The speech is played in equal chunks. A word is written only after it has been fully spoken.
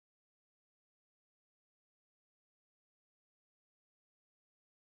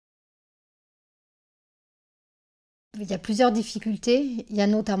il y a plusieurs difficultés. Il y a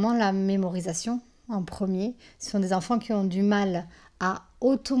notamment la mémorisation en premier. Ce sont des enfants qui ont du mal à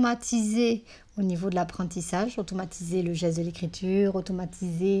automatiser au niveau de l'apprentissage, automatiser le geste de l'écriture,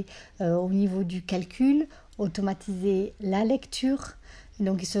 automatiser au niveau du calcul, automatiser la lecture. Et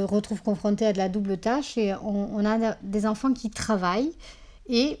donc ils se retrouvent confrontés à de la double tâche et on a des enfants qui travaillent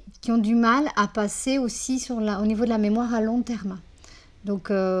et qui ont du mal à passer aussi au niveau de la mémoire à long terme.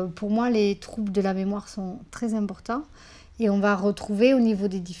 Donc pour moi, les troubles de la mémoire sont très importants et on va retrouver au niveau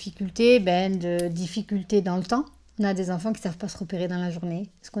des difficultés, de difficultés dans le temps. On a des enfants qui ne savent pas se repérer dans la journée,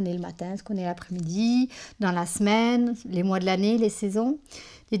 ce qu'on est le matin, ce qu'on est l'après-midi, dans la semaine, les mois de l'année, les saisons.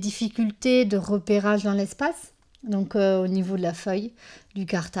 Des difficultés de repérage dans l'espace, donc au niveau de la feuille, du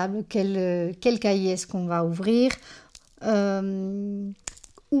cartable, quel cahier est-ce qu'on va ouvrir,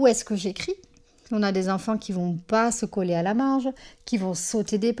 où est-ce que j'écris. On a des enfants qui ne vont pas se coller à la marge, qui vont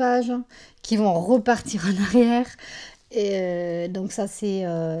sauter des pages, qui vont repartir en arrière. Et donc ça c'est...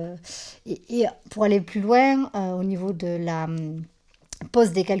 et pour aller plus loin, au niveau de la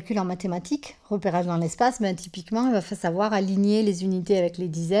pose des calculs en mathématiques, repérage dans l'espace, typiquement il va falloir savoir aligner les unités avec les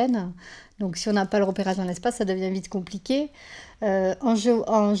dizaines. Donc si on n'a pas le repérage dans l'espace, ça devient vite compliqué. En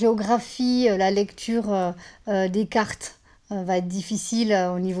géographie, la lecture des cartes va être difficile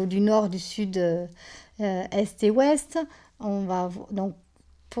au niveau du nord, du sud, est et ouest. Donc,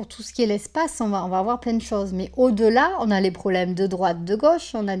 pour tout ce qui est l'espace, on va avoir plein de choses. Mais au-delà, on a les problèmes de droite, de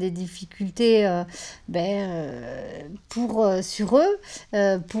gauche. On a des difficultés sur eux,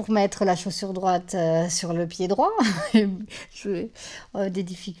 pour mettre la chaussure droite sur le pied droit. Des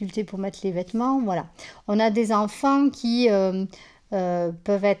difficultés pour mettre les vêtements. Voilà. On a des enfants qui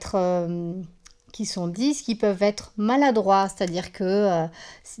peuvent être... qui sont 10, qui peuvent être maladroits, c'est-à-dire que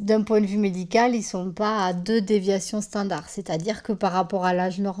d'un point de vue médical, ils ne sont pas à 2 déviations standards, c'est-à-dire que par rapport à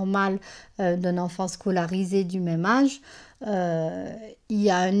l'âge normal d'un enfant scolarisé du même âge, il y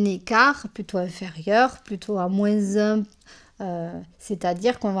a un écart plutôt inférieur, plutôt à -1,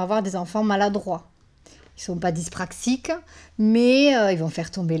 c'est-à-dire qu'on va avoir des enfants maladroits. Ils ne sont pas dyspraxiques, mais ils vont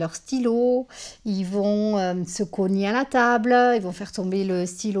faire tomber leur stylo, ils vont se cogner à la table, ils vont faire tomber le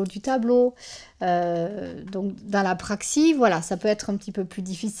stylo du tableau. Donc dans la praxie, voilà, ça peut être un petit peu plus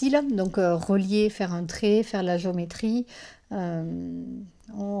difficile. Donc relier, faire un trait, faire de la géométrie,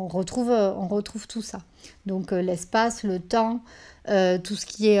 on retrouve tout ça. Donc l'espace, le temps, tout ce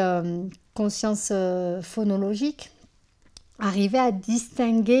qui est conscience phonologique, arriver à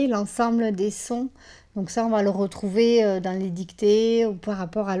distinguer l'ensemble des sons. Donc ça, on va le retrouver dans les dictées ou par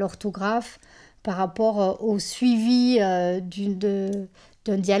rapport à l'orthographe, par rapport au suivi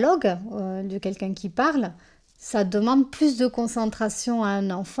d'un dialogue, de quelqu'un qui parle. Ça demande plus de concentration à un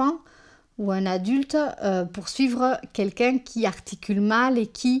enfant ou un adulte pour suivre quelqu'un qui articule mal et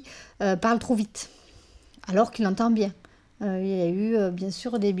qui parle trop vite, alors qu'il entend bien. Il y a eu bien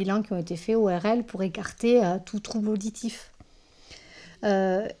sûr des bilans qui ont été faits ORL pour écarter tout trouble auditif.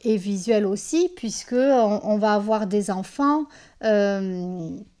 Et visuel aussi, puisque on va avoir des enfants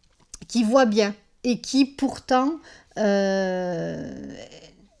qui voient bien et qui pourtant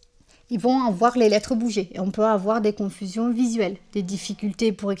ils vont voir les lettres bouger. Et on peut avoir des confusions visuelles, des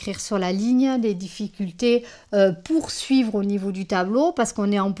difficultés pour écrire sur la ligne, des difficultés pour suivre au niveau du tableau parce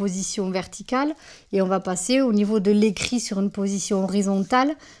qu'on est en position verticale et on va passer au niveau de l'écrit sur une position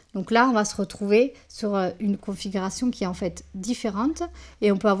horizontale. Donc là, on va se retrouver sur une configuration qui est en fait différente et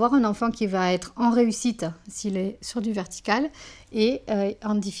on peut avoir un enfant qui va être en réussite s'il est sur du vertical et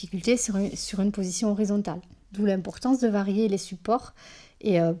en difficulté sur une position horizontale. D'où l'importance de varier les supports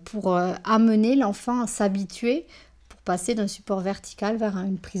et pour amener l'enfant à s'habituer pour passer d'un support vertical vers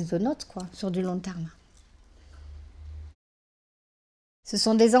une prise de notes sur du long terme. Ce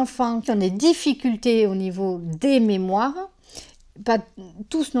sont des enfants qui ont des difficultés au niveau des mémoires.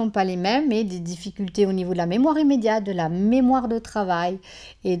 Tous n'ont pas les mêmes, mais des difficultés au niveau de la mémoire immédiate, de la mémoire de travail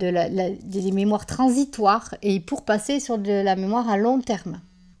et des mémoires transitoires et pour passer sur de la mémoire à long terme.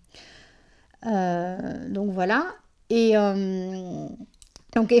 Donc voilà. Et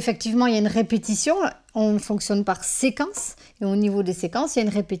donc effectivement, il y a une répétition. On fonctionne par séquence. Et au niveau des séquences, il y a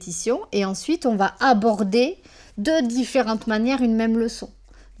une répétition. Et ensuite, on va aborder de différentes manières une même leçon.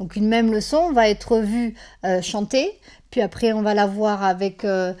 Donc une même leçon va être vue chantée. Puis après, on va la voir avec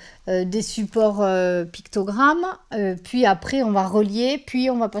des supports pictogrammes. Puis après, on va relier. Puis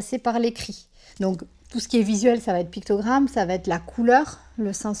on va passer par l'écrit. Donc tout ce qui est visuel, ça va être pictogramme. Ça va être la couleur,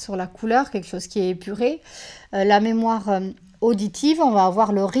 le sens sur la couleur, quelque chose qui est épuré. La mémoire auditive, on va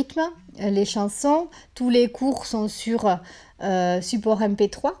avoir le rythme, les chansons. Tous les cours sont sur support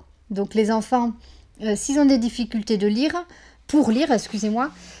MP3. Donc les enfants, s'ils ont des difficultés de lire, pour lire, excusez-moi,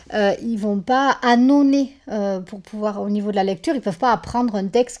 ils vont pas annoncer pour pouvoir, au niveau de la lecture, ils peuvent pas apprendre un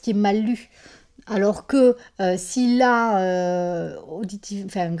texte qui est mal lu. Alors que s'il a,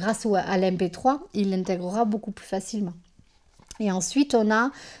 grâce à l'MP3, il l'intégrera beaucoup plus facilement. Et ensuite, on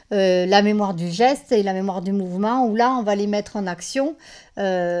a la mémoire du geste et la mémoire du mouvement, où là, on va les mettre en action,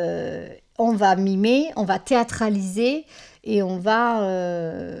 on va mimer, on va théâtraliser, et on va...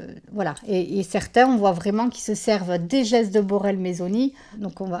 voilà. Et certains, on voit vraiment qu'ils se servent des gestes de Borel-Maisoni,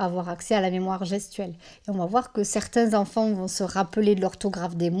 donc on va avoir accès à la mémoire gestuelle. Et on va voir que certains enfants vont se rappeler de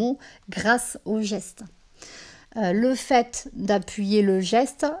l'orthographe des mots grâce aux gestes. Le fait d'appuyer le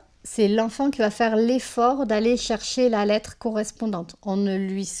geste, c'est l'enfant qui va faire l'effort d'aller chercher la lettre correspondante. On ne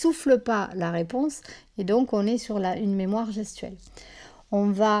lui souffle pas la réponse et donc on est sur une mémoire gestuelle.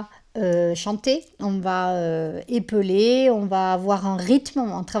 On va chanter, on va épeler, on va avoir un rythme.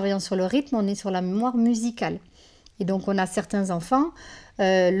 En travaillant sur le rythme, on est sur la mémoire musicale. Et donc on a certains enfants,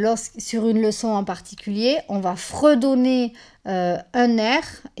 sur une leçon en particulier, on va fredonner un air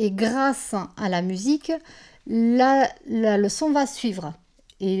et grâce à la musique, la leçon va suivre.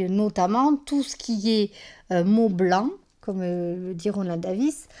 Et notamment tout ce qui est mots blancs, comme le dit Roland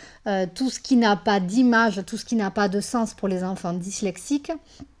Davis, tout ce qui n'a pas d'image, tout ce qui n'a pas de sens pour les enfants dyslexiques,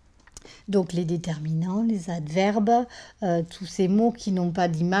 donc les déterminants, les adverbes, tous ces mots qui n'ont pas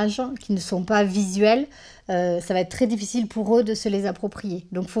d'image, qui ne sont pas visuels, ça va être très difficile pour eux de se les approprier.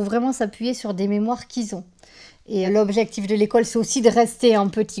 Donc il faut vraiment s'appuyer sur des mémoires qu'ils ont. Et l'objectif de l'école, c'est aussi de rester en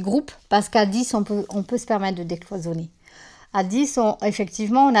petits groupes, parce qu'à 10, on peut se permettre de décloisonner. À 10,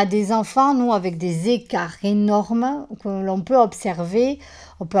 effectivement, on a des enfants, nous, avec des écarts énormes que l'on peut observer.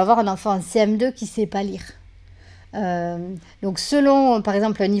 On peut avoir un enfant en CM2 qui ne sait pas lire. Donc, selon, par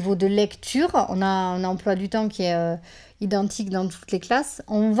exemple, un niveau de lecture, on a un emploi du temps qui est identique dans toutes les classes.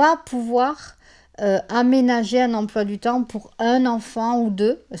 On va pouvoir aménager un emploi du temps pour un enfant ou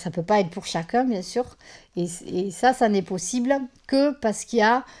deux. Ça ne peut pas être pour chacun, bien sûr. Et ça n'est possible que parce qu'il y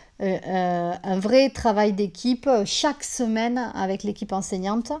a un vrai travail d'équipe chaque semaine avec l'équipe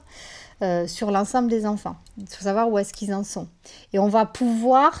enseignante sur l'ensemble des enfants. Il faut savoir où est-ce qu'ils en sont. Et on va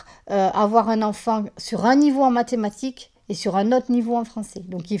pouvoir avoir un enfant sur un niveau en mathématiques et sur un autre niveau en français.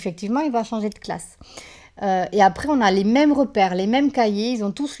 Donc effectivement, il va changer de classe. Et après, on a les mêmes repères, les mêmes cahiers, ils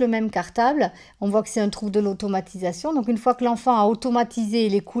ont tous le même cartable. On voit que c'est un trouble de l'automatisation. Donc, une fois que l'enfant a automatisé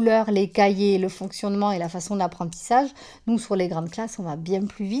les couleurs, les cahiers, le fonctionnement et la façon d'apprentissage, nous, sur les grandes classes, on va bien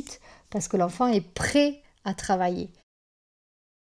plus vite parce que l'enfant est prêt à travailler.